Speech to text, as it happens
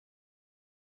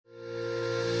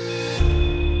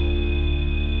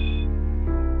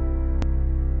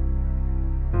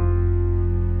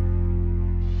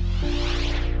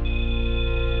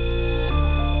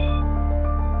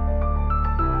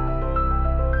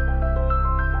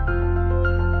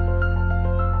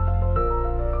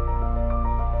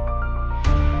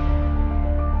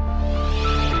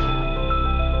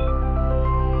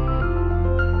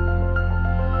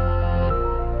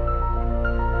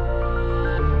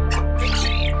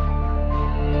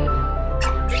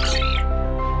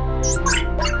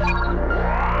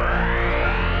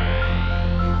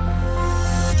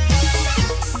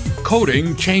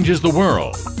Coding changes the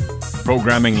world.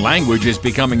 Programming language is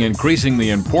becoming increasingly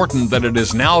important that it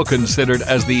is now considered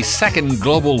as the second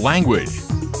global language.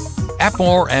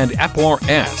 EPOR and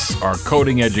EPOR-S are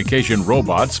coding education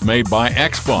robots made by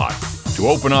XBOT to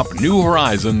open up new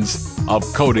horizons of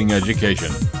coding education.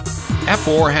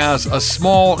 EPOR has a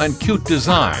small and cute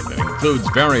design that includes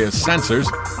various sensors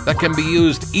that can be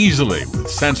used easily with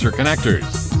sensor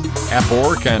connectors.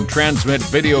 EPOR can transmit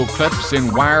video clips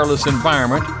in wireless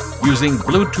environment using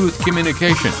Bluetooth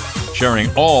communication, sharing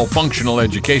all functional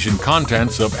education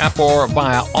contents of EPOR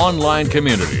via online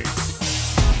community.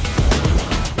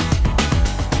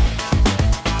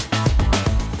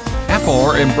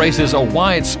 EPOR embraces a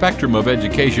wide spectrum of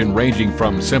education ranging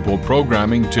from simple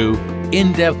programming to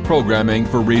in-depth programming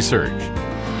for research.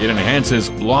 It enhances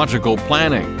logical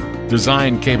planning,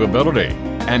 design capability,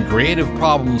 and creative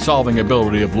problem-solving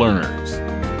ability of learners.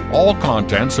 All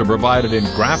contents are provided in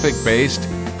graphic-based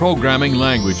programming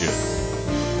languages.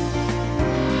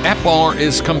 EPOR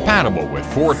is compatible with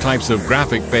 4 types of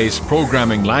graphic-based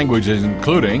programming languages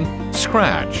including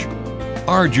Scratch,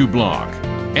 Arduino,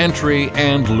 Entry,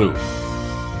 and Loop.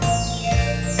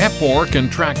 EPOR can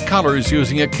track colors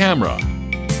using a camera,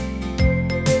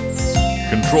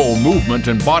 control movement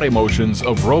and body motions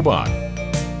of robot,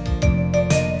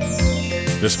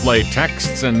 display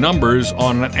texts and numbers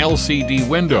on an LCD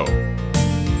window,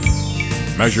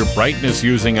 measure brightness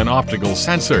using an optical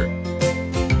sensor,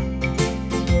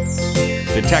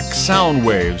 detect sound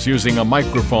waves using a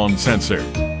microphone sensor,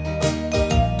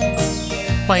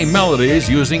 play melodies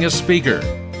using a speaker,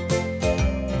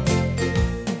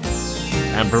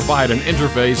 and provide an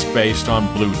interface based on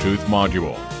Bluetooth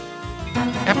module.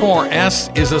 EPOR-S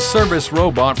is a service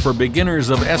robot for beginners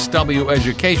of SW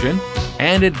education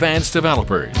and advanced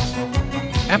developers.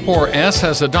 EPOR-S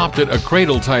has adopted a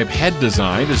cradle-type head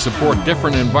design to support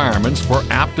different environments for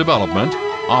app development,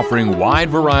 offering wide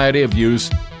variety of use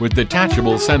with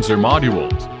detachable sensor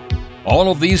modules.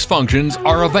 All of these functions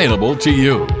are available to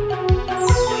you.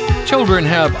 Children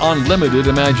have unlimited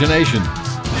imaginations.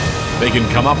 They can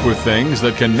come up with things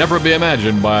that can never be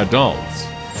imagined by adults.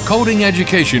 Coding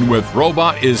education with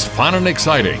robot is fun and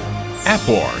exciting.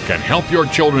 EPOR can help your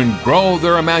children grow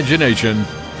their imagination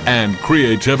and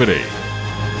creativity.